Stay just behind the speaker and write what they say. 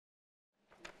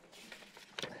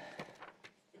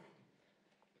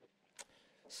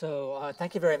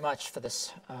Thank you very much for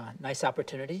this nice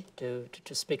opportunity to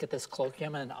speak at this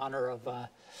colloquium in honor of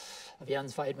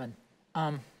Jens Weidmann.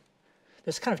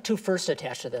 There's kind of two firsts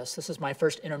attached to this. This is my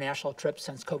first international trip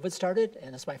since COVID started,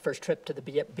 and it's my first trip to the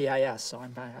BIS, so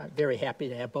I'm very happy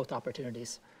to have both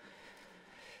opportunities.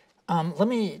 Let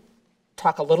me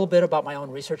talk a little bit about my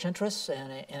own research interests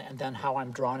and then how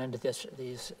I'm drawn into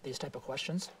these type of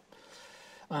questions.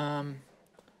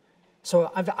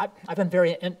 So I've been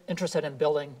very interested in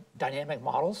building dynamic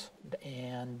models,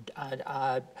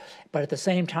 but at the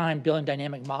same time building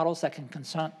dynamic models that can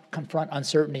confront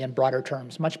uncertainty in broader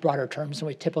terms, much broader terms than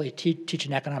we typically teach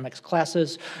in economics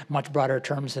classes, much broader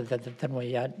terms than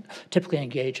we typically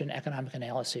engage in economic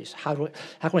analyses. How can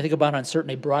we think about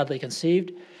uncertainty broadly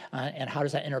conceived, and how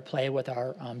does that interplay with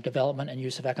our development and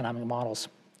use of economic models?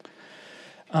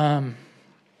 So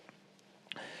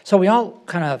we all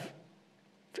kind of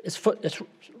it's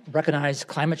recognized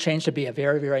climate change to be a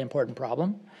very, very important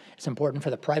problem. It's important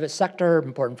for the private sector,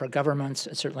 important for governments,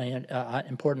 it's certainly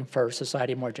important for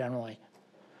society more generally.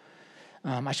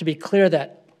 I should be clear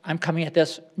that I'm coming at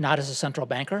this not as a central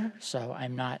banker, so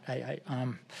I'm not,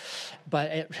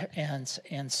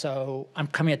 so I'm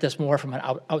coming at this more from an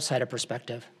outsider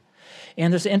perspective.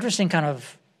 And there's an interesting kind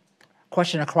of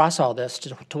question across all this: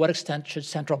 to what extent should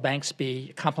central banks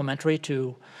be complementary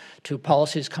to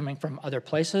policies coming from other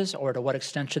places, or to what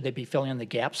extent should they be filling in the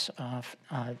gaps,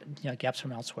 gaps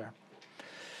from elsewhere?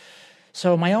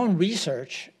 So my own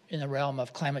research in the realm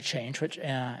of climate change, which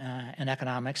and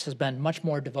economics, has been much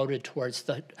more devoted towards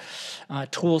the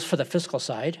tools for the fiscal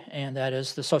side, and that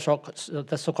is the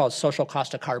so-called social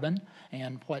cost of carbon,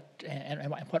 and what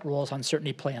roles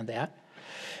uncertainty play in that.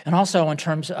 And also in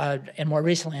terms, and more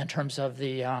recently in terms of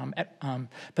the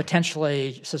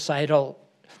potentially societal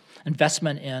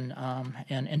investment in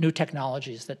new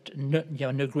technologies,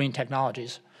 new green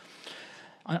technologies.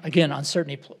 Again,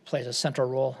 uncertainty plays a central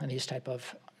role in these type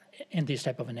of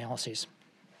analyses.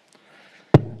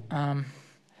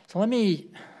 So let me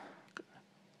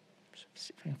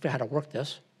see if I can figure out how to work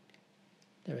this.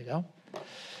 There we go.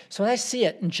 So I see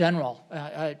it in general,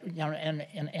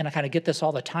 and I kind of get this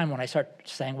all the time when I start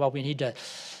saying, well, we need to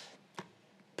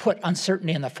put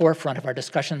uncertainty in the forefront of our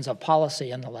discussions of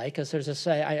policy and the like, as there's this,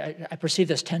 I perceive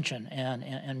this tension,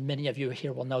 and many of you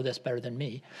here will know this better than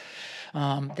me,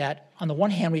 that on the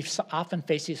one hand, we often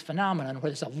face these phenomena where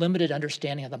there's a limited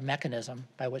understanding of the mechanism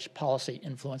by which policy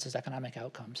influences economic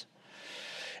outcomes.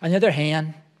 On the other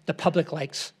hand, the public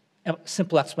likes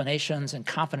simple explanations and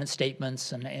confident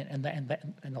statements and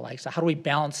the like. So how do we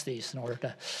balance these in order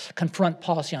to confront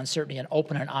policy uncertainty in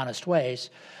open and honest ways,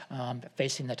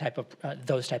 facing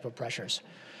those type of pressures?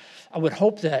 I would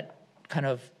hope that kind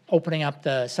of opening up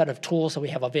the set of tools that we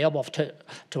have available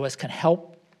to us can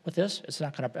help with this. It's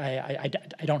not going to.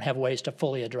 I don't have ways to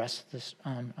fully address this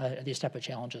these type of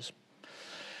challenges.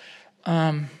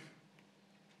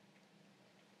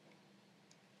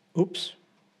 Oops.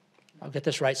 I'll get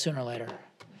this right sooner or later.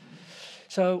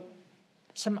 So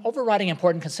some overriding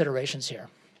important considerations here.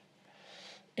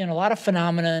 In a lot of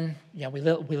phenomenon, we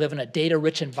live in a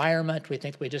data-rich environment. We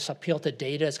think we just appeal to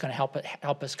data. It's going to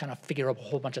help us kind of figure a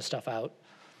whole bunch of stuff out.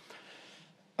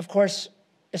 Of course,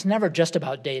 it's never just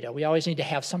about data. We always need to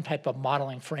have some type of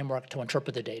modeling framework to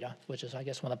interpret the data, which is, I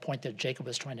guess, one of the points that Jacob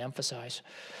was trying to emphasize.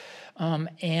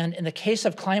 And in the case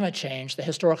of climate change, the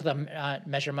historical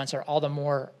measurements are all the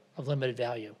more of limited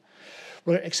value.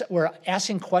 We're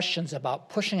asking questions about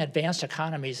pushing advanced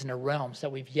economies into realms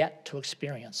that we've yet to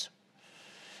experience.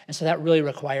 And so that really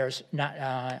requires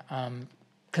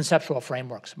conceptual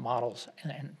frameworks, models,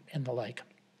 and the like.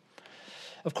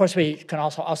 Of course, we can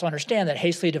also understand that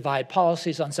hastily divided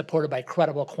policies unsupported by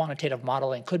credible quantitative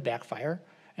modeling could backfire,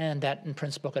 and that in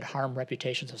principle could harm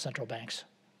reputations of central banks.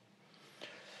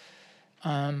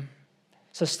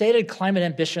 So stated climate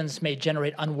ambitions may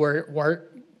generate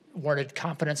unwarranted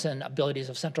confidence in abilities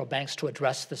of central banks to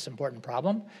address this important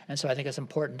problem. And so I think it's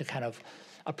important to kind of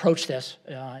approach this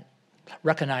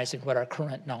recognizing what our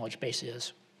current knowledge base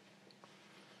is.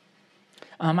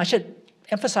 I should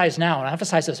emphasize now, and I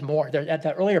emphasize this more,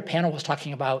 the earlier panel was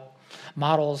talking about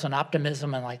models and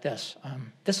optimism and like this.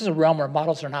 This is a realm where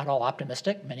models are not all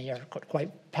optimistic. Many are quite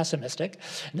pessimistic.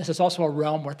 And this is also a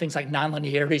realm where things like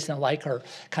nonlinearities and the like are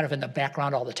kind of in the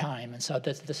background all the time. And so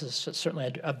this is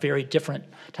certainly a very different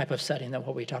type of setting than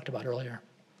what we talked about earlier.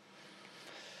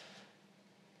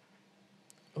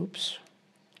 Oops.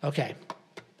 Okay.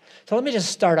 So let me just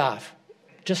start off,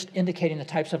 just indicating the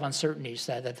types of uncertainties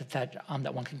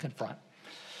that one can confront.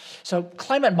 So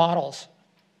climate models,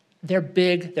 they're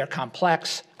big, they're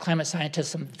complex. Climate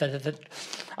scientists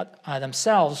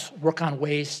themselves work on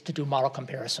ways to do model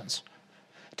comparisons.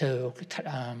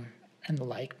 and the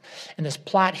like. And this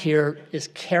plot here is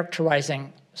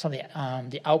characterizing some of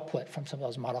the output from some of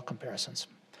those model comparisons.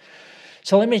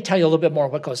 So let me tell you a little bit more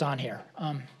what goes on here.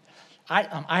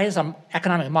 I, as an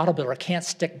economic model builder, can't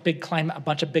stick a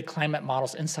bunch of big climate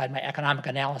models inside my economic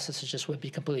analysis. It just would be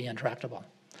completely intractable.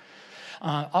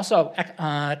 Also,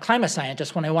 climate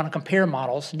scientists, when they want to compare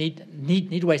models,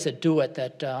 need ways to do it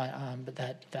that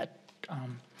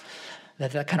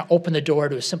kind of open the door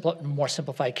to more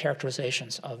simplified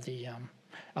characterizations of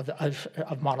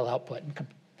model output.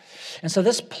 And so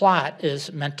this plot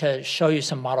is meant to show you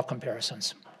some model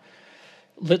comparisons.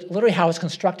 Literally how it's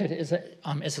constructed is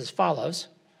as follows.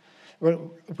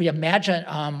 We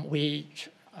imagine we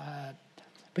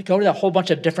go to a whole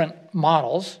bunch of different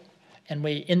models, and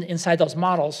we inside those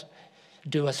models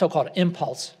do a so-called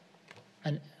impulse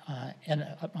and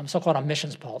a so-called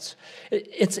emissions pulse.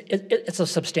 It's a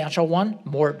substantial one,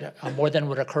 more than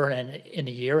would occur in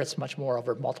a year. It's much more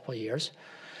over multiple years.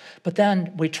 But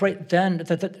then we trace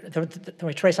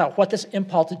out what this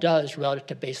impulse does relative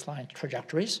to baseline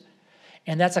trajectories.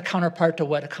 And that's a counterpart to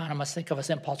what economists think of as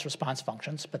impulse response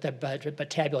functions, but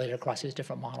tabulated across these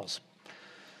different models.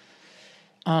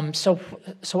 So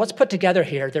what's put together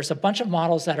here, there's a bunch of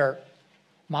models that are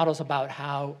models about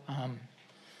how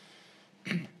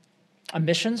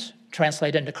emissions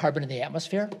translate into carbon in the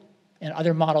atmosphere, and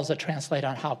other models that translate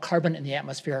on how carbon in the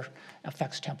atmosphere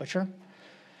affects temperature.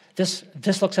 This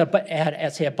looks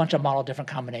at say, a bunch of model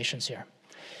different combinations here.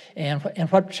 And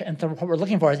what we're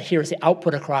looking for here is the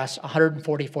output across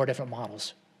 144 different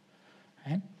models.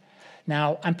 Okay?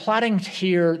 Now, I'm plotting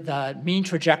here the mean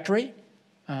trajectory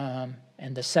and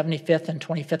the 75th and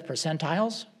 25th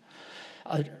percentiles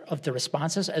of the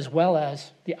responses, as well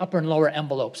as the upper and lower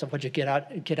envelopes of what you get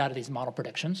out of these model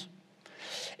predictions.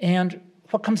 And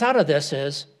what comes out of this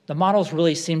is the models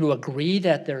really seem to agree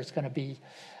that there's going to be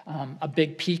a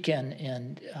big peak there's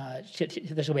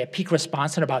going to be a peak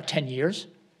response in about 10 years.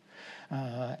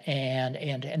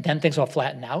 And then things will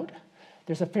flatten out.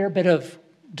 There's a fair bit of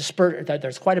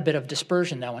there's quite a bit of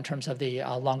dispersion now in terms of the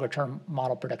longer-term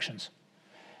model predictions,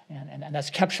 and that's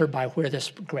captured by where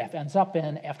this graph ends up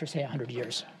in after, say, 100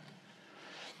 years.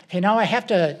 Okay, now I have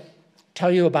to tell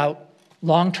you about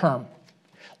long-term.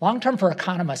 Long-term for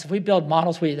economists, if we build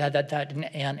models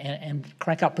and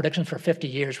crank out predictions for 50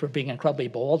 years, we're being incredibly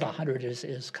bold. 100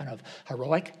 is kind of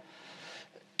heroic.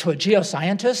 To a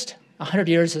geoscientist, 100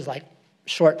 years is like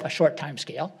a short time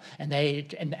scale, and they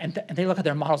look at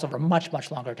their models over much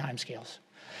longer time scales.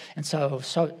 And so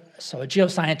a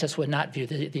geoscientist would not view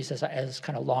these as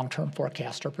kind of long-term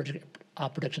forecasts or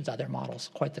predictions of their models.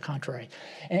 Quite the contrary.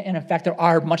 And in fact, there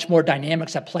are much more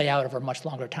dynamics that play out over much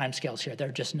longer time scales here.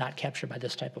 They're just not captured by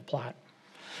this type of plot.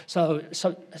 So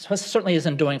this certainly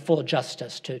isn't doing full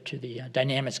justice to the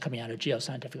dynamics coming out of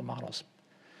geoscientific models.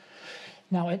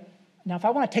 Now, if I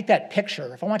want to take that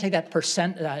picture, if I want to take that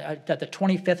the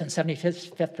 25th and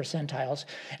 75th percentiles,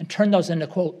 and turn those into,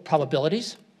 quote,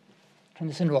 probabilities, turn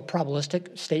this into a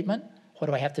probabilistic statement, what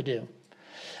do I have to do?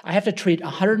 I have to treat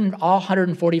all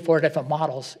 144 different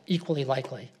models equally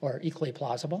likely, or equally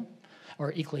plausible,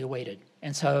 or equally weighted.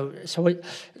 And so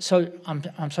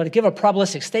to give a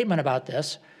probabilistic statement about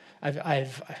this,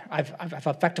 I've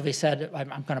effectively said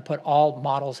I'm going to put all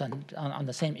models on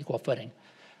the same equal footing,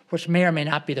 which may or may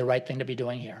not be the right thing to be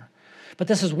doing here. But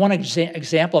this is one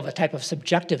example of a type of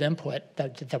subjective input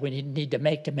that we need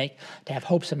to have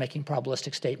hopes of making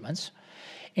probabilistic statements.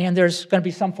 And there's going to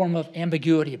be some form of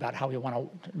ambiguity about how we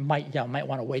might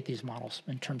want to weight these models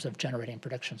in terms of generating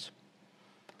predictions.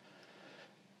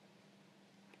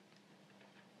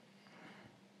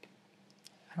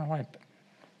 I don't know why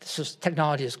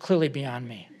technology is clearly beyond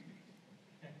me.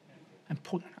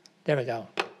 There we go.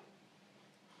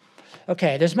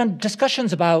 Okay, there's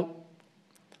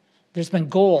been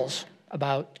goals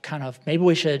about kind of, maybe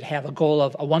we should have a goal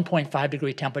of a 1.5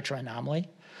 degree temperature anomaly.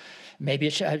 Maybe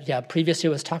it should, previously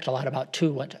it was talked a lot about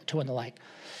two and the like.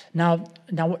 Now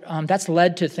that's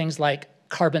led to things like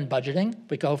carbon budgeting.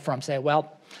 We go from, say,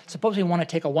 well, suppose we want to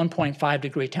take a 1.5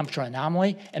 degree temperature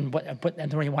anomaly and then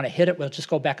when we want to hit it, we'll just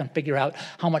go back and figure out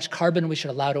how much carbon we should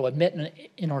allow to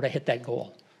emit in order to hit that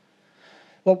goal.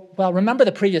 Well, remember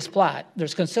the previous plot.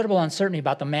 There's considerable uncertainty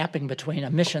about the mapping between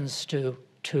emissions to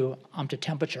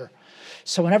temperature.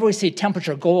 So whenever we see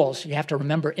temperature goals, you have to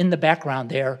remember in the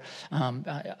background there,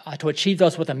 to achieve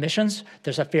those with emissions,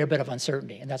 there's a fair bit of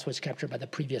uncertainty, and that's what's captured by the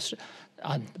previous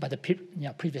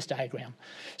previous diagram.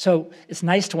 So it's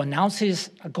nice to announce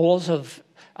these goals of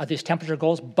these temperature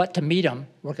goals, but to meet them,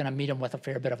 we're going to meet them with a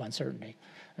fair bit of uncertainty.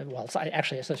 Well, it's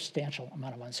actually a substantial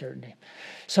amount of uncertainty.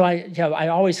 So I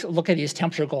always look at these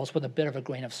temperature goals with a bit of a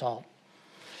grain of salt.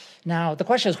 Now, the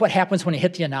question is, what happens when you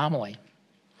hit the anomaly?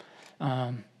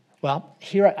 Well,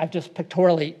 here I've just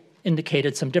pictorially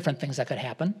indicated some different things that could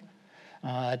happen.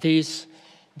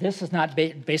 This is not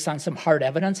based on some hard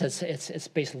evidence. It's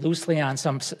based loosely on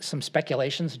some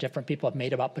speculations different people have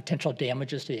made about potential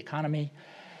damages to the economy.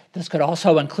 This could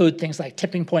also include things like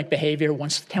tipping point behavior.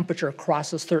 Once the temperature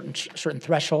crosses certain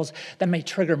thresholds, that may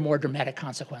trigger more dramatic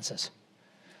consequences.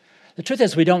 The truth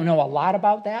is we don't know a lot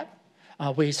about that.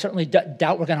 We certainly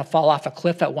doubt we're going to fall off a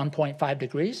cliff at 1.5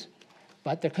 degrees,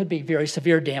 but there could be very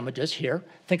severe damages here.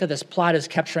 Think of this plot as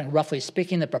capturing, roughly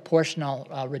speaking, the proportional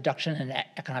reduction in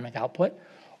economic output,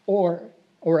 or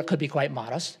it could be quite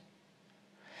modest.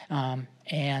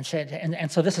 And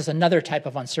so this is another type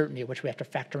of uncertainty which we have to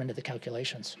factor into the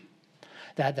calculations.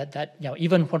 That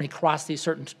even when we cross these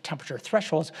certain temperature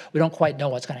thresholds, we don't quite know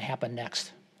what's going to happen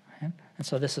next. Okay? And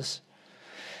so this is,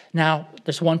 now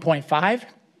there's 1.5,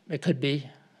 it could be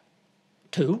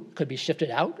 2, could be shifted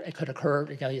out, it could occur,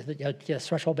 the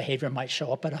threshold behavior might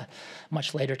show up at a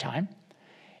much later time.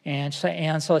 And so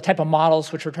the type of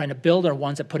models which we're trying to build are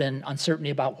ones that put in uncertainty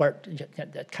about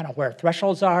where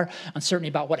thresholds are, uncertainty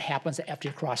about what happens after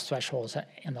you cross thresholds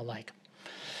and the like.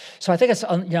 So I think it's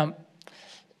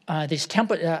these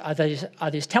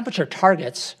temperature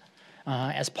targets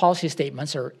as policy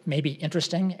statements are maybe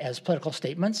interesting as political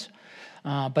statements,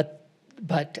 but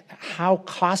how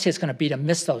costly it's going to be to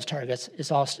miss those targets is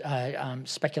all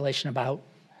speculation about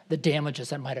the damages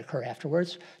that might occur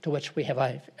afterwards, to which we have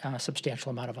a substantial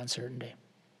amount of uncertainty.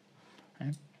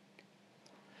 Okay?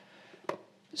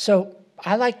 So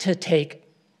I like to take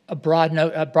a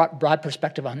broad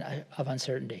perspective of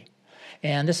uncertainty.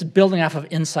 And this is building off of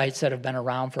insights that have been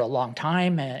around for a long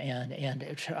time, and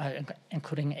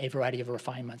including a variety of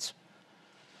refinements.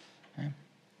 Okay?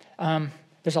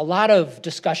 There's a lot of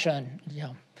discussion,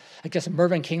 I guess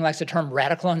Mervyn King likes the term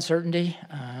radical uncertainty.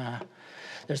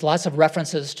 There's lots of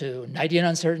references to Knightian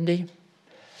uncertainty.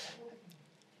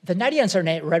 The Knightian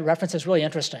uncertainty reference is really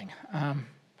interesting.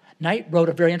 Knight wrote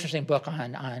a very interesting book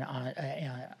on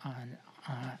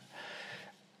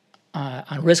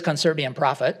risk, uncertainty, and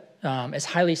profit. It's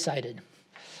highly cited.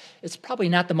 It's probably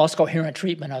not the most coherent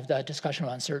treatment of the discussion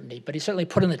of uncertainty, but he certainly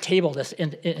put on the table this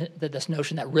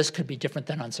notion that risk could be different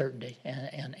than uncertainty.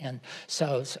 And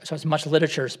so as much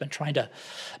literature has been trying to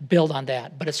build on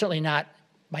that, but it's certainly not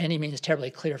by any means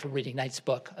terribly clear from reading Knight's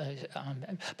book.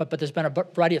 But there's been a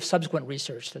variety of subsequent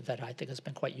research that I think has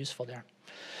been quite useful there.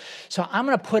 So I'm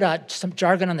going to put some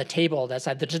jargon on the table that's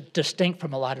distinct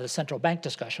from a lot of the central bank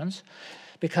discussions,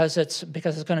 because it's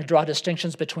going to draw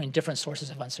distinctions between different sources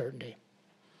of uncertainty.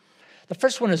 The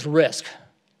first one is risk.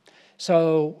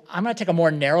 So I'm going to take a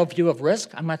more narrow view of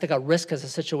risk. I'm going to think of risk as a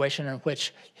situation in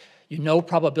which you know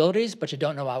probabilities, but you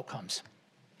don't know outcomes.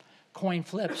 Coin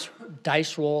flips,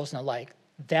 dice rolls, and the like.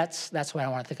 That's what I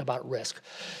want to think about risk.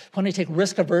 When we take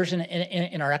risk aversion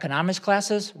in our economics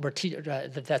classes,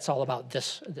 that's all about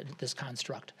this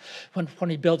construct. When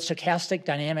we build stochastic,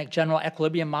 dynamic, general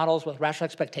equilibrium models with rational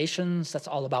expectations, that's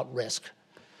all about risk.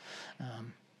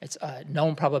 It's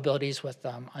known probabilities with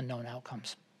unknown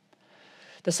outcomes.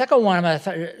 The second one I'm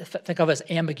going to think of as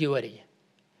ambiguity.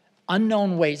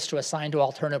 Unknown weights to assign to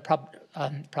alternative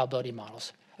probability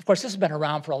models. Of course, this has been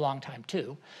around for a long time,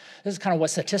 too. This is kind of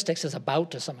what statistics is about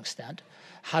to some extent.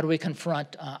 How do we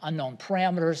confront unknown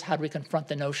parameters? How do we confront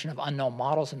the notion of unknown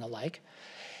models and the like?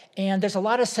 And there's a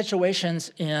lot of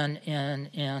situations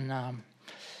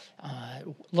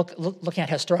looking at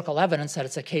historical evidence that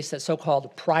it's a case that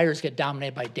so-called priors get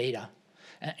dominated by data.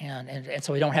 And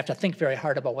so we don't have to think very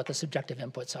hard about what the subjective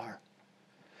inputs are.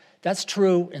 That's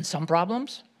true in some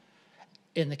problems.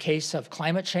 In the case of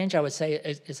climate change, I would say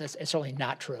it's certainly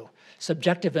not true.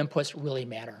 Subjective inputs really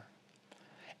matter.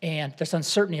 And there's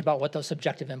uncertainty about what those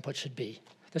subjective inputs should be.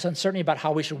 There's uncertainty about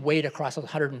how we should weight across those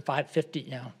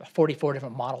 44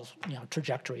 different models,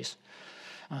 trajectories.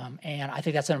 And I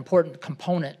think that's an important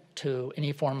component to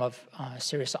any form of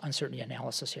serious uncertainty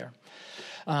analysis here.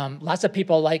 Lots of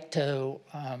people like to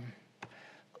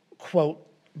quote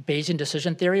Bayesian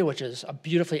decision theory, which is a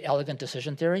beautifully elegant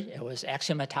decision theory. It was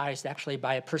axiomatized actually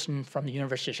by a person from the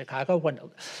University of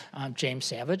Chicago, James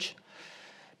Savage.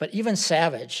 But even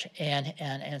Savage and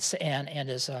his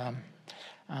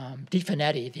Di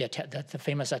Finetti, the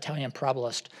famous Italian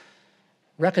probabilist,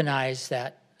 recognized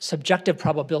that subjective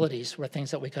probabilities were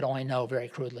things that we could only know very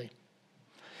crudely.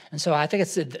 And so I think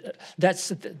that's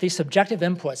these subjective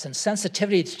inputs and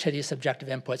sensitivity to these subjective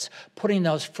inputs, putting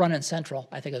those front and central,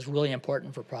 I think is really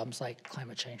important for problems like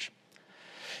climate change.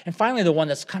 And finally, the one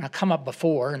that's kind of come up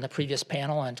before in the previous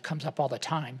panel and comes up all the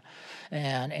time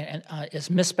is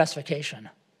misspecification.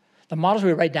 The models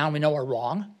we write down we know are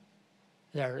wrong,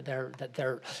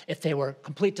 If they were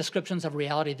complete descriptions of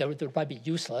reality, they would probably be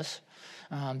useless.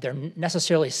 They're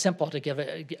necessarily simple to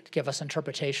give us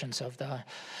interpretations of the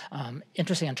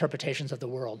interesting interpretations of the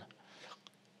world.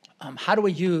 How do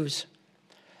we use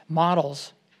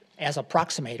models as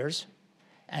approximators,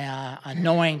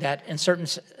 knowing that in certain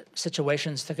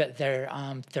situations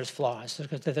there's flaws? There's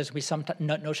going to be some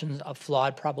notions of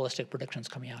flawed probabilistic predictions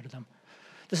coming out of them.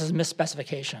 This is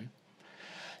misspecification.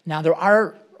 Now there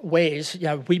are ways,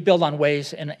 we build on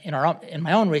ways in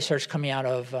my own research coming out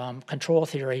of control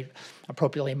theory,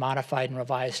 appropriately modified and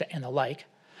revised and the like.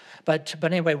 But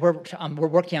anyway, we're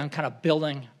working on kind of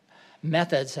building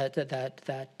methods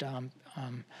that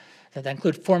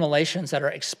include formulations that are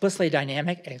explicitly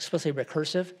dynamic and explicitly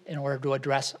recursive in order to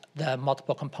address the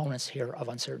multiple components here of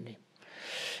uncertainty.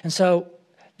 And so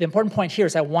the important point here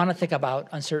is I want to think about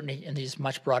uncertainty in these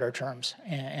much broader terms,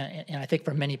 and I think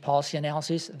for many policy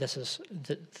analyses, this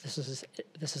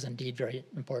is indeed very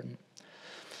important.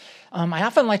 I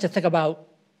often like to think about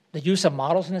the use of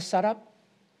models in this setup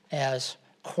as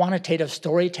quantitative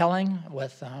storytelling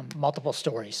with multiple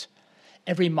stories.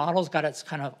 Every model's got its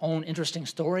kind of own interesting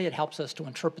story. It helps us to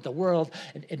interpret the world.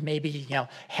 It maybe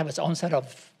have its own set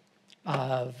of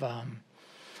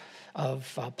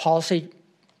policy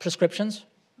prescriptions,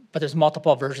 but there's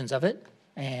multiple versions of it,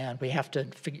 and we have to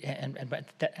and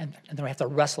then we have to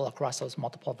wrestle across those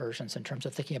multiple versions in terms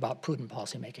of thinking about prudent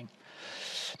policymaking.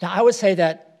 Now, I would say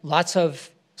that lots of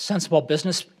sensible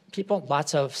business people,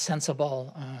 lots of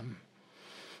sensible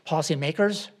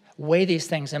policymakers weigh these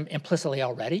things implicitly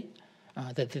already.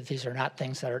 That these are not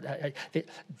things that are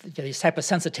these type of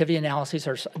sensitivity analyses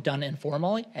are done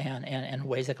informally and in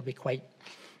ways that could be quite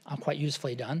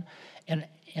usefully done. And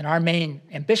our main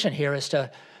ambition here is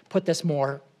to put this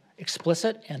more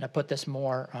explicit and to put this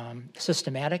more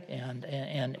systematic and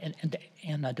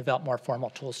develop more formal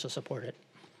tools to support it.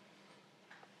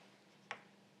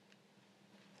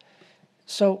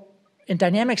 So in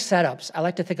dynamic setups, I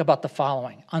like to think about the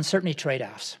following: uncertainty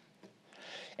trade-offs.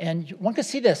 And one can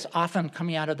see this often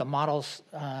coming out of the models,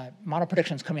 model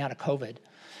predictions coming out of COVID.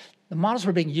 The models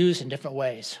were being used in different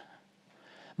ways.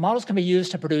 Models can be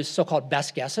used to produce so-called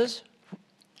best guesses.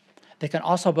 They can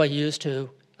also be used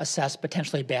to assess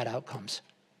potentially bad outcomes.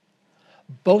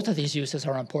 Both of these uses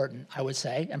are important, I would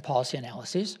say, in policy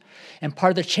analyses. And part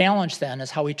of the challenge then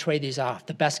is how we trade these off,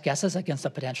 the best guesses against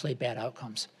the potentially bad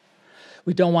outcomes.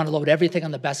 We don't want to load everything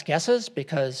on the best guesses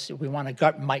because we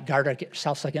might guard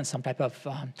ourselves against some type of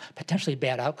potentially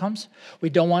bad outcomes.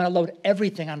 We don't want to load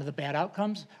everything onto the bad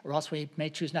outcomes, or else we may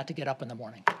choose not to get up in the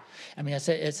morning. I mean,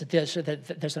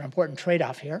 there's an important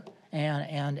trade-off here,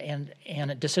 and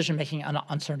decision-making on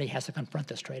uncertainty has to confront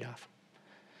this trade-off.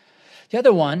 The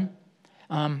other one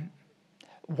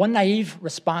naive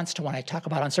response to when I talk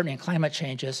about uncertainty and climate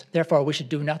change is, therefore, we should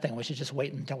do nothing. We should just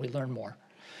wait until we learn more.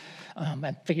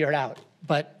 And figure it out.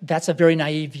 But that's a very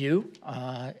naive view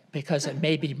because it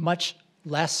may be much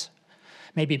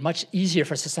easier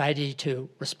for society to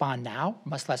respond now,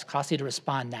 much less costly to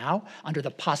respond now under the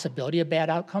possibility of bad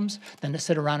outcomes than to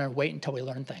sit around and wait until we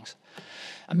learn things.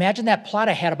 Imagine that plot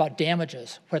I had about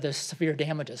damages, where there's severe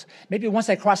damages. Maybe once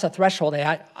I cross a threshold,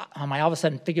 I all of a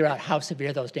sudden figure out how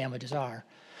severe those damages are.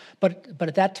 But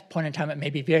at that point in time, it may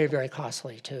be very, very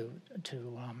costly to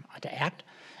act.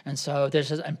 And so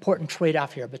there's an important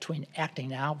trade-off here between acting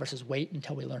now versus wait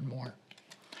until we learn more.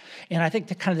 And I think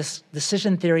the kind of this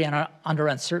decision theory under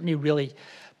uncertainty really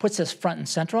puts this front and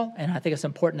central, and I think it's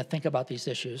important to think about these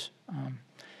issues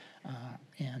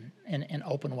in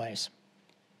open ways.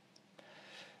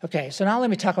 Okay, so now let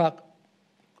me talk about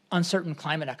uncertain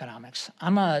climate economics.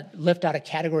 I'm going to lift out a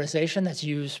categorization that's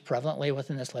used prevalently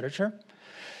within this literature: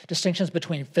 distinctions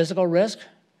between physical risk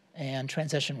and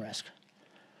transition risk.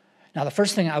 Now, the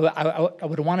first thing I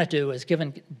would want to do is,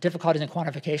 given difficulties in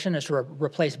quantification, is to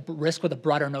replace risk with a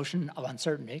broader notion of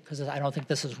uncertainty, because I don't think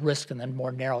this is risk in the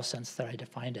more narrow sense that I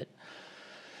defined it.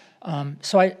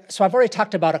 So I've already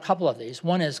talked about a couple of these.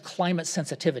 One is climate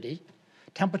sensitivity,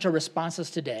 temperature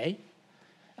responses today.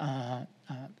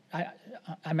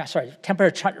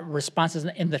 Temperature responses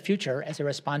in the future as they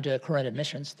respond to current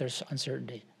emissions. There's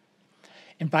uncertainty.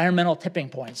 Environmental tipping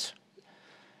points.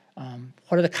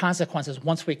 What are the consequences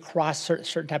once we cross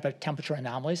certain type of temperature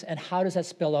anomalies, and how does that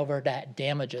spill over to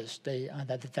damages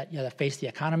that face the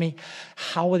economy?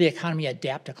 How will the economy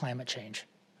adapt to climate change?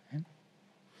 Okay.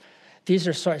 These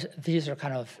are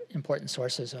kind of important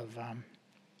sources of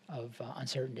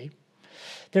uncertainty.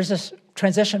 There's this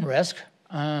transition risk.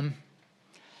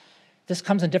 This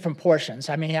comes in different portions.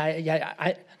 I mean,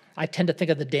 I tend to think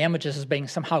of the damages as being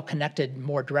somehow connected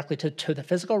more directly to the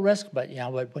physical risk, but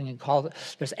what we can call it,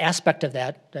 there's aspect of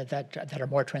that are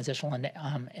more transitional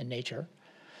in nature.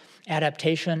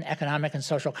 Adaptation, economic and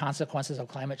social consequences of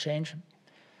climate change.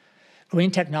 Green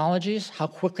technologies, how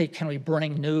quickly can we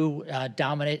bring new,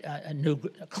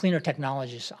 cleaner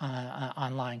technologies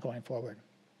online going forward?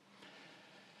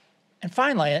 And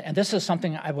finally, and this is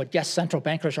something I would guess central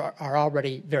bankers are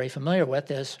already very familiar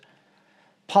with, is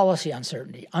policy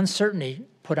uncertainty. Uncertainty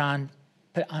put on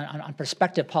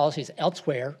prospective policies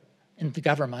elsewhere in the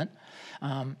government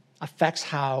affects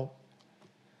how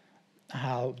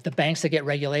the banks that get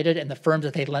regulated and the firms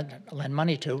that they lend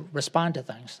money to respond to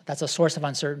things. That's a source of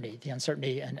uncertainty, the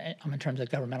uncertainty in terms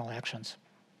of governmental actions.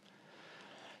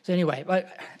 So anyway,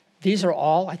 these are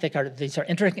all, I think, these are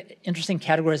interesting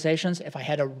categorizations. If I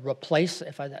had to replace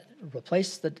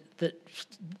this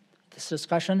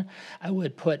discussion, I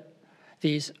would put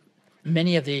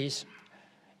many of these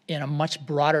in a much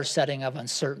broader setting of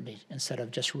uncertainty instead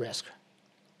of just risk,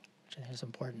 which I think is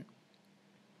important.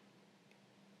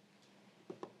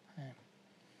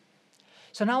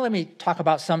 So now let me talk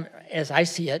about as I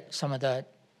see it, some of the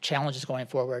challenges going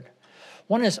forward.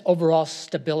 One is overall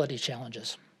stability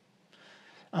challenges.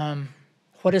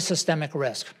 What is systemic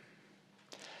risk?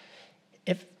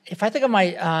 If I think of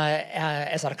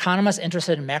as an economist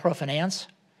interested in macro finance,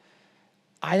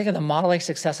 I think of the modeling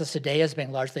successes today as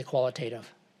being largely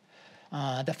qualitative.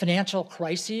 The financial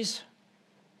crises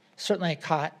certainly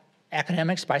caught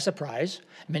academics by surprise.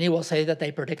 Many will say that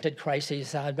they predicted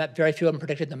crises, but very few of them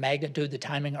predicted the magnitude, the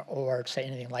timing, or say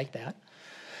anything like that.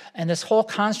 And this whole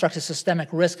construct of systemic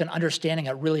risk and understanding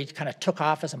it really kind of took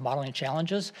off as a modeling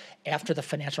challenges after the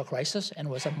financial crisis and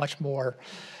was a much more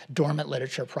dormant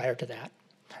literature prior to that.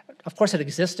 Of course, it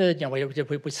existed.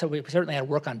 We certainly had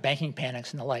work on banking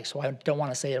panics and the like, so I don't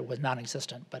want to say it was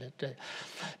non-existent.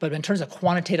 But in terms of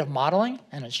quantitative modeling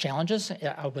and its challenges,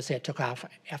 I would say it took off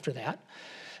after that.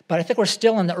 But I think we're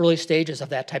still in the early stages of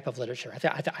that type of literature,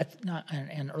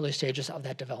 in early stages of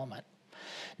that development.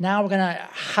 Now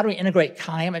how do we integrate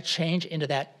climate change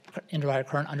into our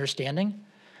current understanding?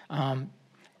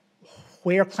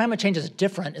 Where climate change is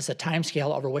different is the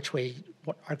timescale over which we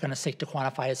are going to seek to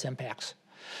quantify its impacts.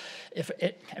 If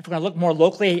we're going to look more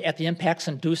locally at the impacts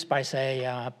induced by,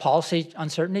 say, policy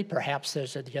uncertainty, perhaps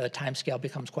the timescale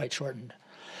becomes quite shortened.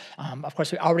 Of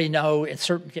course, we already know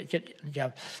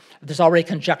there's already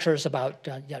conjectures about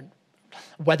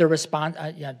weather response,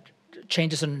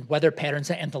 changes in weather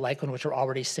patterns and the like, in which we're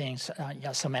already seeing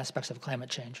some aspects of climate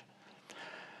change.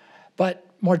 But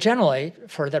more generally,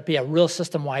 for there to be a real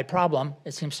system-wide problem,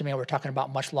 it seems to me we're talking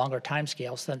about much longer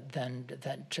timescales than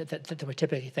we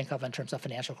typically think of in terms of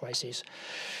financial crises.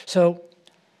 So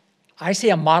I see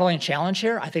a modeling challenge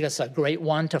here. I think it's a great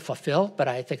one to fulfill, but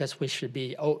I think we should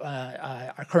be,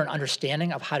 our current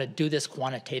understanding of how to do this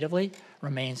quantitatively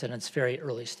remains in its very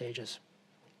early stages.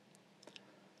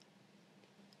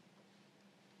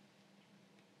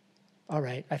 All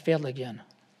right, I failed again.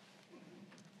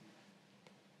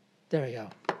 There we go.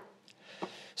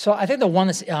 So I think the one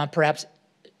that's perhaps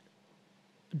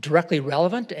directly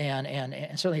relevant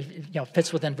and certainly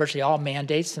fits within virtually all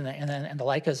mandates and the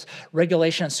like is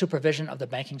regulation and supervision of the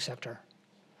banking sector.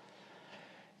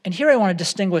 And here I want to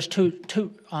distinguish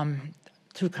two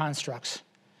constructs.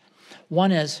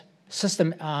 One is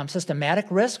systematic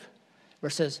risk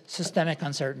versus systemic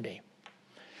uncertainty.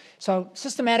 So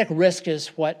systematic risk is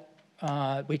what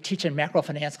we teach in macro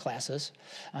finance classes.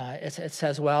 It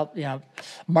says, well,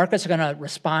 markets are going to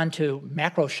respond to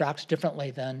macro shocks differently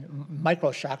than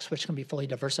micro shocks, which can be fully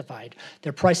diversified.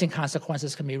 Their pricing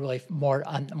consequences can be really more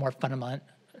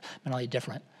fundamentally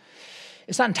different.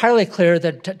 It's not entirely clear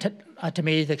that to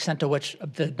me the extent to which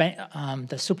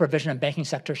the supervision and banking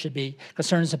sector should be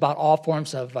concerned about all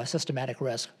forms of systematic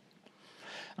risk.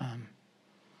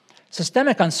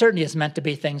 Systemic uncertainty is meant to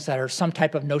be things that are some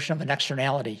type of notion of an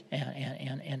externality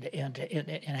and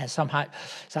has some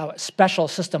special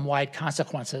system-wide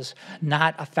consequences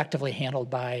not effectively handled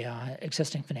by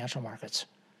existing financial markets.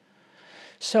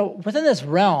 So within this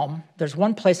realm, there's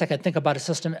one place I could think about a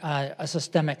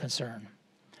systemic concern.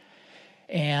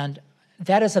 And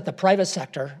that is that the private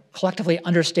sector collectively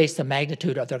understates the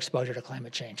magnitude of their exposure to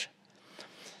climate change.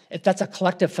 If that's a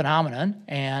collective phenomenon,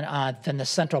 and then the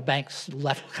central bank's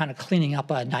left kind of cleaning up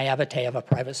a naivete of a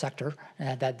private sector,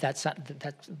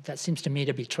 that seems to me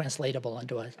to be translatable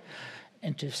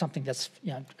into something that's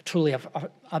truly a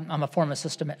form of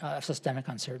systemic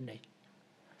uncertainty.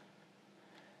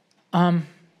 But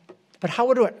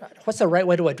what's the right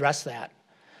way to address that?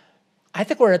 I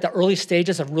think we're at the early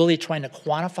stages of really trying to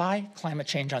quantify climate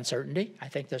change uncertainty. I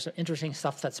think there's some interesting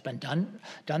stuff that's been done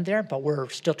there, but we're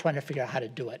still trying to figure out how to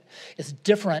do it. It's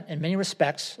different in many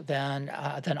respects than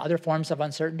other forms of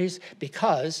uncertainties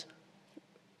because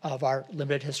of our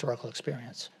limited historical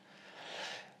experience.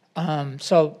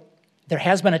 So there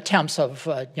has been attempts of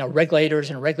regulators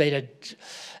and regulated,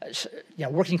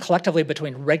 working collectively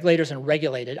between regulators and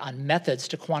regulated on methods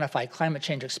to quantify climate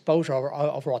change exposure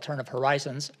over alternative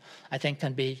horizons, I think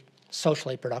can be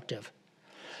socially productive.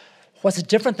 What's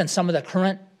different than some of the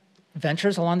current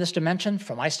ventures along this dimension,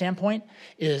 from my standpoint,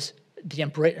 is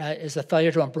the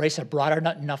failure to embrace a broader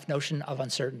enough notion of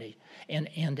uncertainty and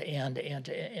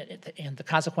the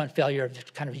consequent failure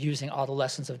of kind of using all the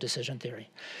lessons of decision theory.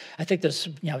 I think there's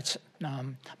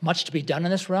much to be done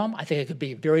in this realm. I think it could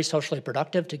be very socially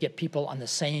productive to get people on the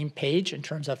same page in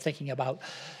terms of thinking about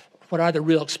what are the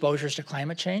real exposures to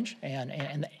climate change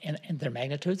and their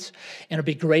magnitudes. And it'd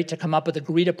be great to come up with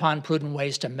agreed upon prudent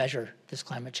ways to measure this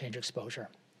climate change exposure.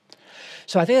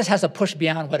 So I think this has to push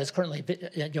beyond what is currently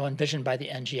envisioned by the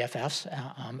NGFS,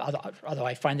 although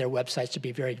I find their websites to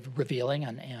be very revealing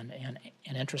and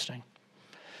interesting.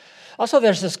 Also,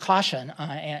 there's this caution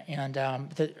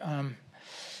in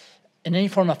any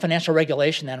form of financial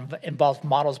regulation that involves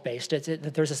models-based.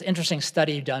 There's this interesting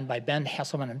study done by Ben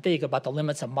Hasselman and Vig about the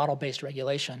limits of model-based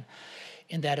regulation,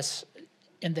 in that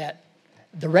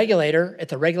the regulator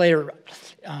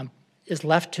is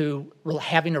left to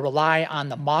having to rely on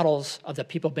the models of the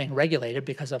people being regulated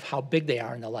because of how big they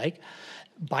are and the like.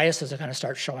 Biases are going to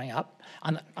start showing up.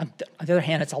 On the other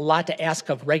hand, it's a lot to ask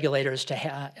of regulators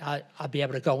to be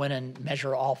able to go in and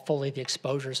measure fully the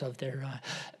exposures of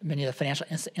many of the financial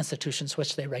institutions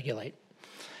which they regulate.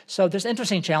 So there's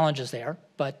interesting challenges there,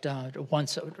 but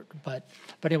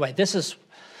anyway, this is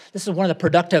one of the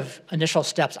productive initial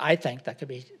steps I think that could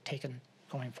be taken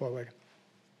going forward.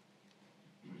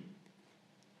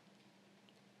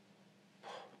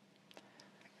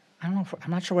 I'm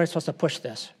not sure where I'm supposed to push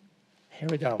this. Here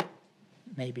we go.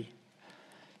 Maybe.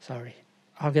 Sorry.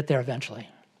 I'll get there eventually.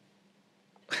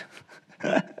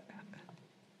 There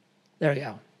we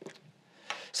go.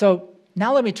 So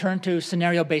now let me turn to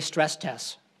scenario-based stress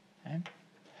tests. Okay?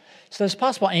 So there's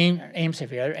possible aims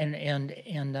here, and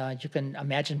you can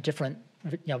imagine different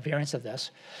variants of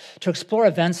this, to explore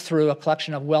events through a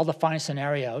collection of well-defined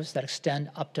scenarios that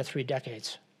extend up to 3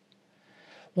 decades.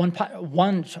 One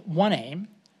aim,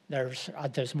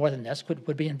 there's more than this,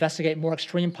 would be investigate more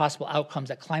extreme possible outcomes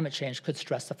that climate change could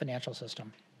stress the financial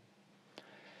system.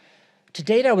 To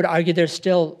date, I would argue there's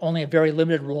still only a very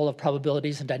limited role of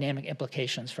probabilities and dynamic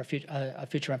implications for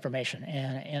future information,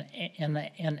 and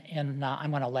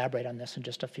I'm going to elaborate on this in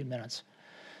just a few minutes.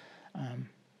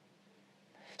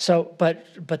 So what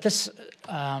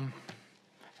I'm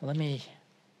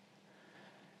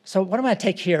going to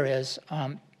take here is,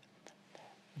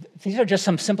 these are just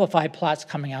some simplified plots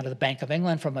coming out of the Bank of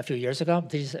England from a few years ago.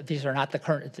 These are not the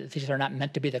current. These are not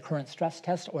meant to be the current stress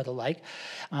test or the like.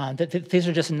 These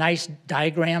are just nice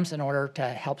diagrams in order to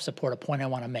help support a point I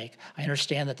want to make. I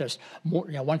understand that there's more.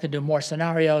 One can do more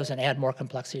scenarios and add more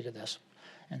complexity to this,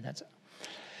 and that's it.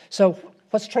 So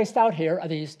what's traced out here are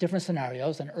these different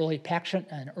scenarios: an early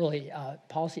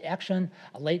policy action,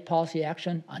 a late policy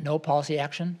action, a no policy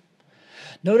action.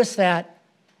 Notice that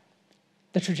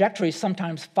the trajectories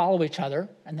sometimes follow each other,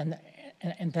 and then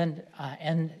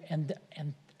in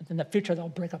the future they'll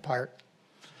break apart.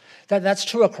 That's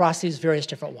true across these various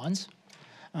different ones.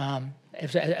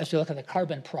 As we look at the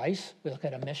carbon price, we look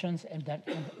at emissions, and then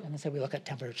say we look at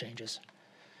temperature changes.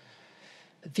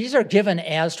 These are given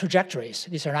as trajectories.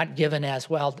 These are not given as,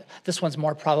 well, this one's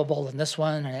more probable than this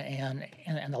one,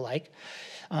 and the like.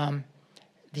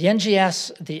 The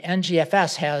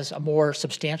NGFS has a more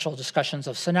substantial discussions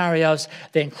of scenarios.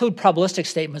 They include probabilistic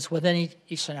statements within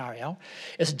each scenario.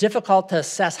 It's difficult to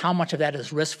assess how much of that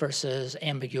is risk versus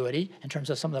ambiguity in terms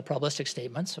of some of the probabilistic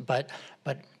statements, but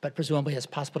presumably it's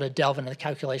possible to delve into the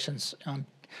calculations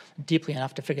deeply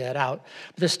enough to figure that out.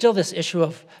 But there's still this issue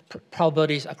of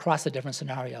probabilities across the different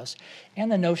scenarios,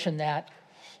 and the notion that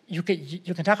you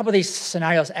can talk about these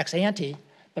scenarios ex ante,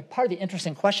 but part of the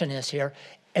interesting question is here,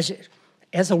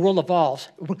 as the world evolves,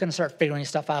 we're going to start figuring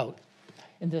stuff out.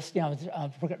 In this, we're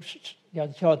going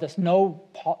to show this no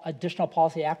additional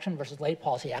policy action versus late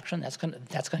policy action. That's going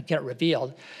to get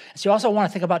revealed. So you also want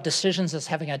to think about decisions as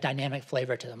having a dynamic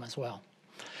flavor to them as well.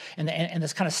 And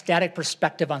this kind of static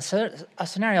perspective on a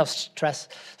scenario stress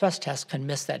test can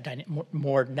miss that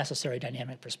more necessary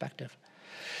dynamic perspective.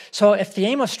 So if the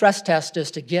aim of stress test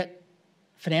is to get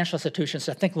financial institutions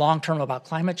to think long-term about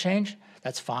climate change,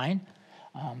 that's fine.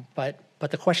 But But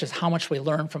the question is how much we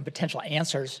learn from potential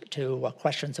answers to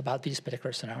questions about these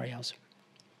particular scenarios.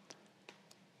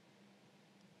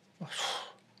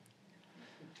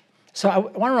 So I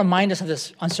want to remind us of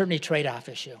this uncertainty trade-off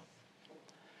issue.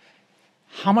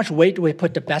 How much weight do we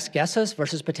put to best guesses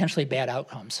versus potentially bad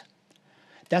outcomes?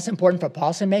 That's important for a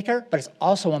policymaker, but it's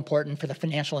also important for the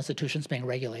financial institutions being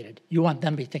regulated. You want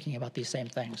them to be thinking about these same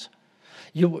things.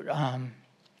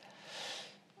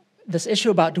 This issue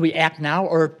about do we act now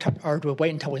or do we wait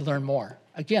until we learn more?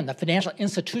 Again, the financial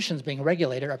institutions being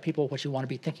regulated are people which you want to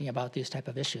be thinking about these type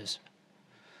of issues.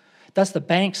 Thus, the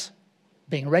banks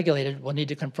being regulated will need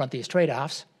to confront these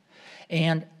trade-offs.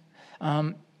 And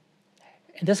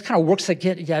this kind of works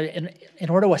against, in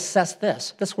order to assess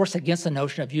this works against the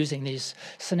notion of using these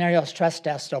scenario stress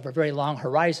tests over very long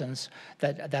horizons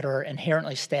that are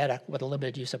inherently static with a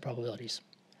limited use of probabilities.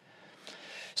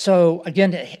 So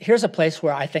again, here's a place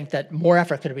where I think that more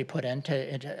effort could be put in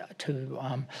to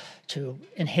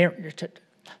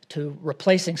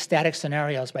replacing static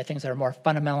scenarios by things that are more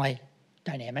fundamentally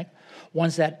dynamic,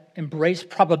 ones that embrace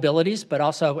probabilities but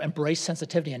also embrace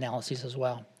sensitivity analyses as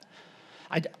well.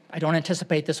 I don't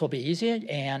anticipate this will be easy,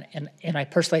 and I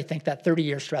personally think that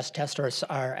 30-year stress testers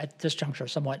are at this juncture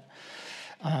somewhat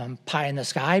pie in the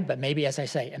sky, but maybe, as I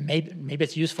say, maybe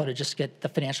it's useful to just get the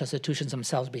financial institutions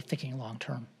themselves to be thinking long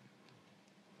term.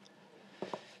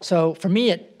 So for me,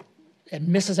 it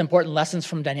misses important lessons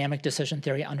from dynamic decision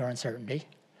theory under uncertainty.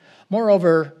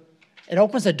 Moreover, it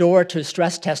opens the door to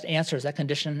stress test answers that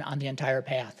condition on the entire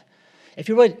path. If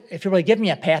you really give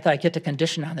me a path that I get to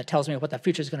condition on that tells me what the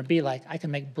future is going to be like, I can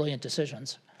make brilliant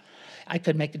decisions. I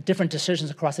could make different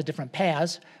decisions across the different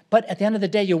paths, but at the end of the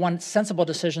day, you want sensible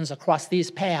decisions across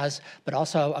these paths, but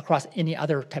also across any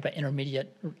other type of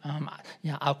intermediate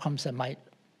outcomes that might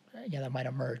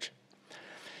emerge.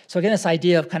 So again, this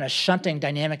idea of kind of shunting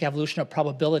dynamic evolution of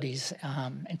probabilities,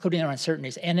 including their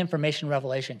uncertainties, and information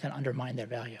revelation can undermine their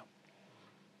value.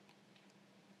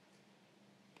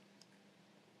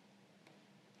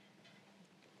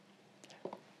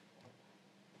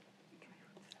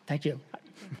 Thank you.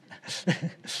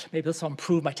 Maybe this will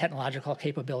improve my technological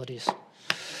capabilities.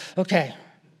 Okay,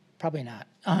 probably not.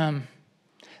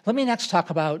 Let me next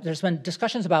talk about, there's been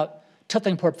discussions about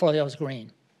tilting portfolios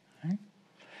green.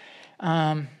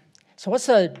 Right? So what's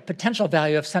the potential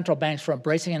value of central banks for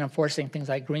embracing and enforcing things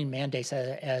like green mandates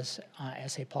as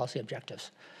policy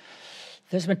objectives?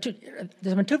 There's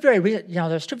two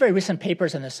very recent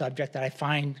papers on this subject that I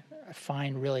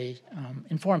find really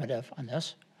informative on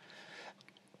this.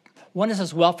 One is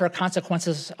this welfare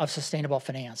consequences of sustainable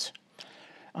finance.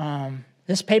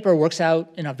 This paper works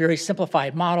out in a very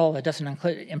simplified model that doesn't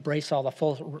embrace all the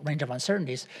full range of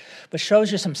uncertainties, but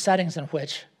shows you some settings in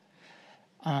which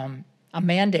a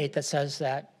mandate that says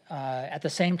that at the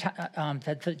same time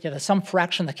that some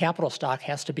fraction of the capital stock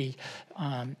has to be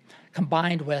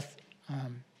combined with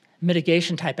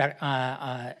mitigation type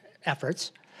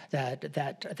efforts that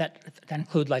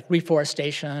include like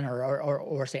reforestation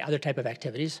or say other type of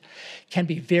activities, can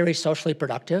be very socially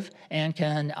productive and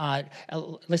can, at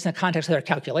least in the context of their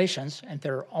calculations, and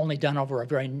they're only done over a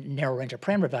very narrow range of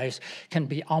parameter values, can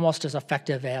be almost as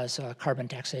effective as carbon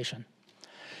taxation.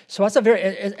 So it's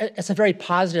a very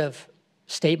positive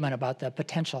statement about the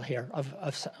potential here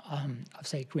of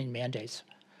say green mandates.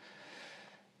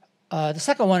 The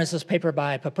second one is this paper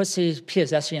by Papuzzi,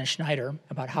 Piazzesi, and Schneider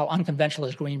about how unconventional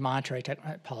is green monetary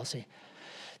policy.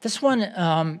 This one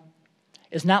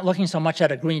is not looking so much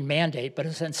at a green mandate, but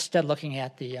is instead looking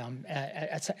at the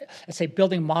say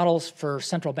building models for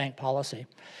central bank policy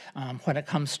when it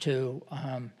comes to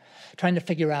trying to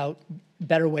figure out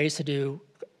better ways to do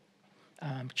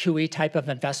QE type of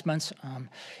investments.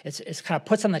 It's kind of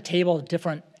puts on the table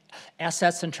different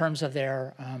assets in terms of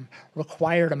their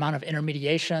required amount of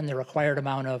intermediation, their required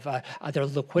amount of their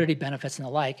liquidity benefits and the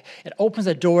like. It opens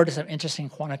the door to some interesting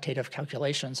quantitative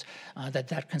calculations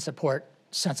that can support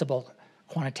sensible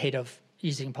quantitative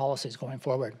easing policies going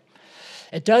forward.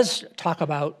 It does talk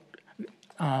about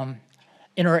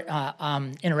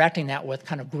interacting that with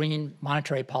kind of green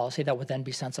monetary policy that would then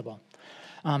be sensible.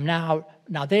 Now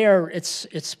there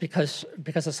it's because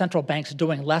the central bank's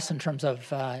doing less in terms of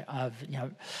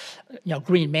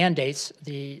green mandates.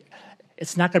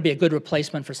 It's not going to be a good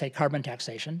replacement for say carbon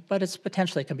taxation, but it's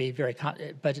potentially can be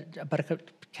but it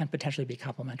can potentially be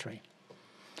complementary.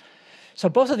 So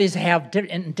both of these have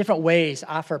in different ways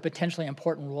offer potentially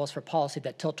important rules for policy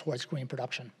that tilt towards green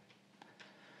production.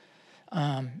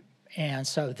 And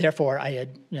so therefore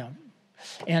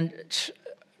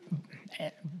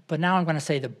but now I'm going to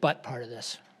say the but part of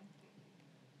this.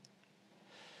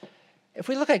 If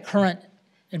we look at current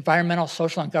environmental,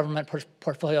 social, and government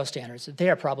portfolio standards, they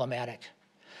are problematic.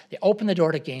 They open the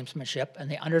door to gamesmanship, and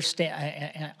they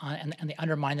they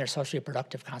undermine their socially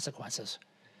productive consequences.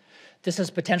 This is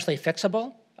potentially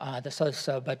fixable,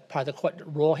 but part of the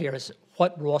role here is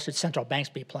what role should central banks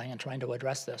be playing in trying to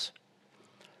address this?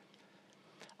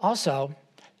 Also,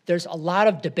 there's a lot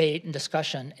of debate and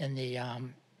discussion in the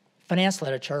finance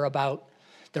literature about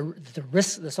the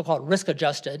risk, the so-called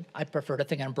risk-adjusted, I prefer to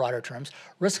think in broader terms,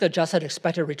 risk-adjusted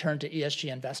expected return to ESG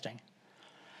investing.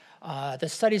 The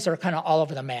studies are kind of all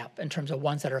over the map in terms of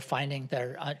ones that are finding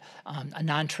a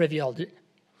non-trivial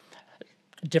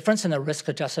difference in the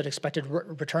risk-adjusted expected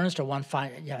returns to one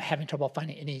having trouble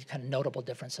finding any kind of notable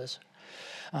differences.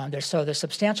 There's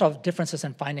substantial differences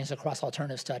in findings across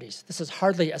alternative studies. This is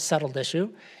hardly a settled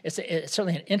issue. It's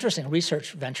certainly an interesting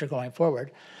research venture going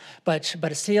forward, but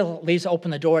it still leaves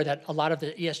open the door that a lot of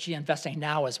the ESG investing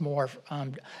now is more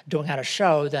doing out a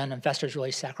show than investors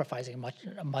really sacrificing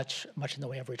much in the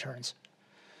way of returns.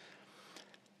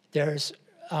 There's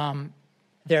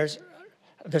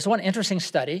one interesting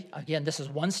study. Again, this is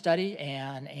one study,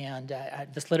 and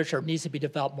this literature needs to be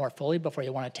developed more fully before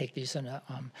you want to take these in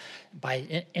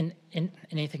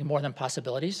anything more than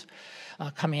possibilities.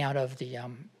 Coming out of the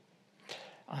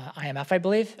IMF, I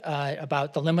believe,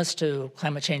 about the limits to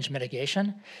climate change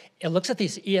mitigation. It looks at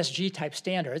these ESG type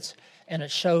standards, and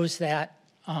it shows that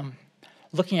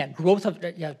looking at growth of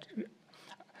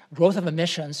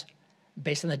emissions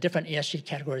based on the different ESG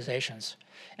categorizations,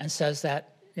 and says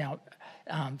that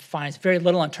finds very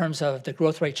little in terms of the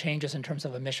growth rate changes in terms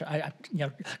of emission,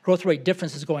 growth rate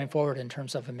differences going forward in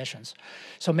terms of emissions.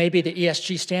 So maybe the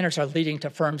ESG standards are leading to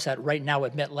firms that right now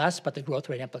emit less, but the growth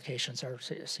rate implications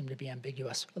seem to be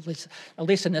ambiguous, at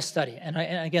least in this study. And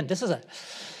again, this is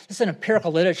an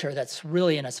empirical literature that's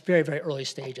really in its very, very early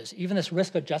stages. Even this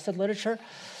risk-adjusted literature,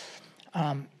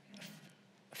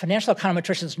 financial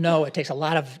econometricians know it takes a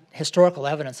lot of historical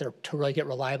evidence to really get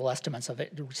reliable estimates of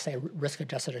it, say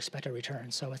risk-adjusted expected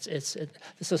returns. So this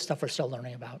is stuff we're still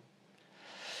learning about.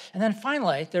 And then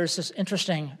finally, there's this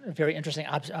very interesting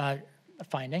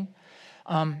finding.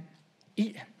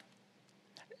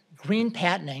 Green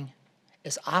patenting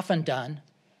is often done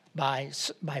by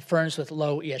firms with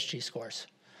low ESG scores.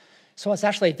 So it's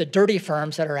actually the dirty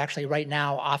firms that are actually right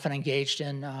now often engaged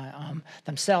in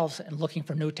themselves and looking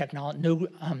for new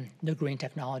green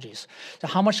technologies. So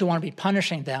how much do you want to be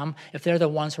punishing them if they're the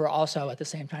ones who are also at the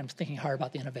same time thinking hard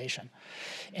about the innovation?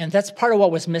 And that's part of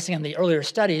what was missing in the earlier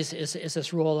studies is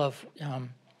this role of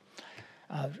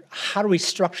how do we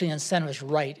structure the incentives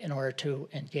right in order to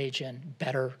engage in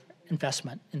better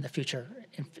investment in the future,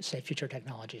 say future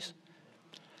technologies.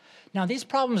 Now these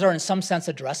problems are in some sense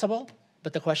addressable.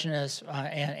 But the question is,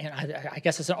 and I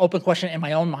guess it's an open question in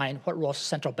my own mind, what role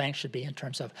central banks should be in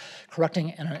terms of correcting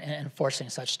and enforcing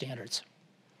such standards.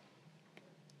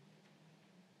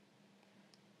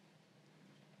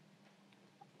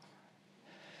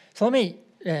 So let me,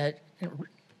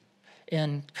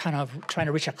 in kind of trying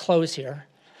to reach a close here,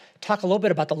 talk a little bit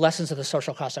about the lessons of the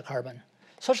social cost of carbon.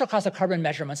 Social cost of carbon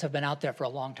measurements have been out there for a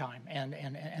long time, and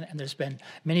there's been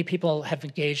many people have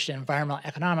engaged in environmental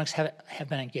economics have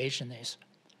been engaged in these.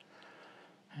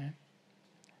 Okay.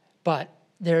 But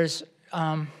there's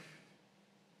one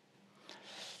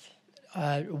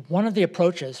of the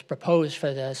approaches proposed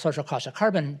for the social cost of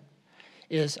carbon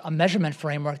is a measurement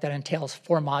framework that entails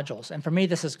 4 modules, and for me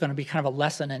this is going to be kind of a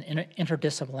lesson in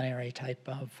interdisciplinary type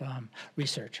of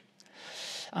research.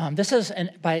 This is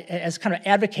as kind of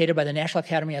advocated by the National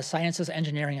Academy of Sciences,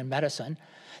 Engineering, and Medicine.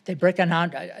 They break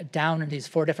it down in these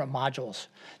 4 different modules.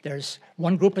 There's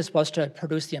one group is supposed to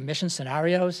produce the emission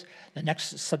scenarios.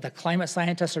 The climate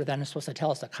scientists are then supposed to tell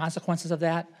us the consequences of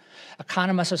that.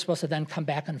 Economists are supposed to then come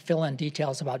back and fill in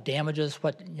details about damages,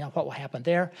 what will happen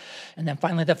there. And then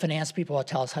finally, the finance people will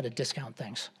tell us how to discount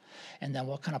things. And then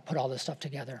we'll kind of put all this stuff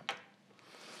together.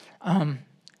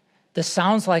 This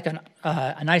sounds like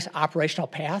a nice operational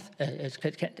path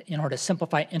in order to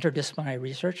simplify interdisciplinary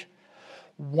research.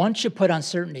 Once you put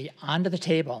uncertainty onto the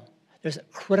table, there's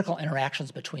critical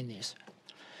interactions between these.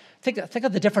 Think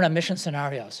of the different emission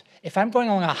scenarios. If I'm going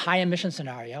along a high emission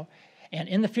scenario, and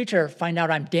in the future find out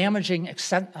I'm damaging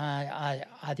the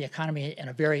economy in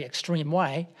a very extreme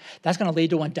way, that's going to lead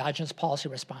to endogenous policy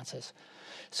responses.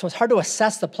 So it's hard to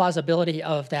assess the plausibility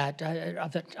of that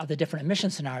of the different emission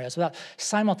scenarios without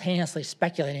simultaneously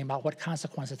speculating about what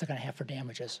consequences they're going to have for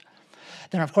damages.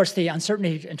 Then, of course, the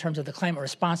uncertainty in terms of the climate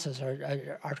responses are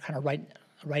kind of right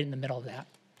in the middle of that.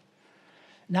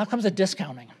 Now comes the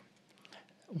discounting.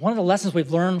 One of the lessons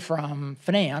we've learned from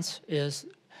finance is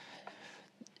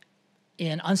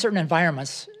in uncertain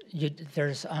environments,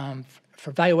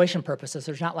 for valuation purposes,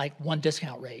 there's not like one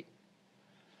discount rate.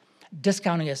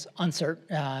 Discounting is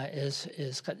uncertain, is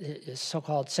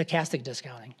so-called stochastic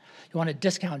discounting. You want to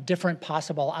discount different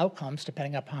possible outcomes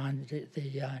depending upon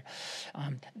the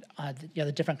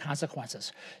different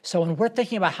consequences. So when we're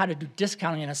thinking about how to do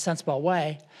discounting in a sensible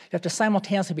way, you have to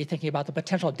simultaneously be thinking about the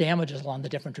potential damages along the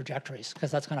different trajectories,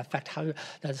 because that's going to affect how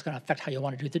you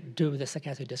want to do the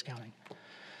stochastic discounting.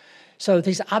 So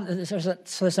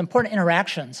there's important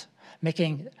interactions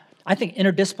making. I think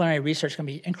interdisciplinary research can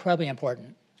be incredibly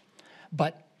important.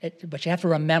 But you have to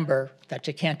remember that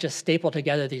you can't just staple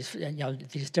together these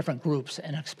different groups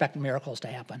and expect miracles to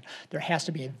happen. There has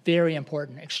to be very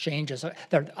important exchanges.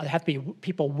 There have to be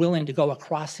people willing to go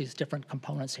across these different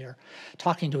components here,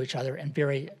 talking to each other in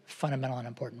very fundamental and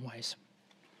important ways.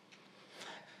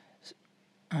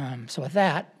 So with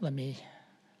that, let me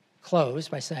close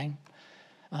by saying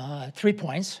 3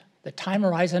 points. The time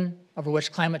horizon over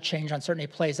which climate change uncertainty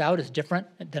plays out is different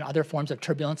than other forms of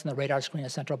turbulence in the radar screen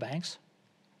of central banks.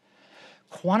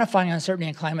 Quantifying uncertainty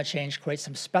in climate change creates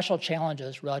some special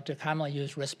challenges relative to commonly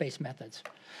used risk-based methods.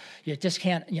 You just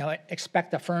can't, expect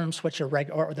the firms which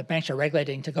are or the banks are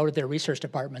regulating to go to their research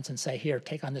departments and say, "Here,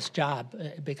 take on this job,"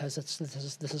 because this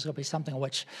is going to be something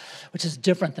which is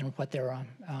different than what their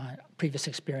previous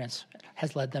experience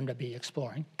has led them to be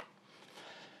exploring.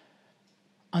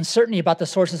 Uncertainty about the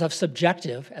sources of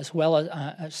subjective as well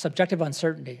as subjective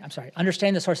uncertainty.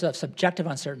 Understanding the sources of subjective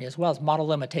uncertainty as well as model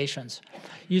limitations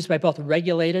used by both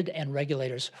regulated and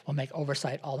regulators will make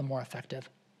oversight all the more effective.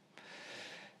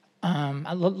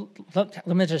 Let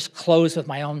me just close with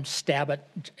my own stab at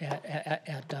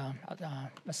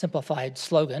a simplified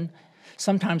slogan.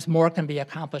 Sometimes more can be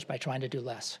accomplished by trying to do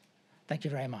less. Thank you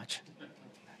very much.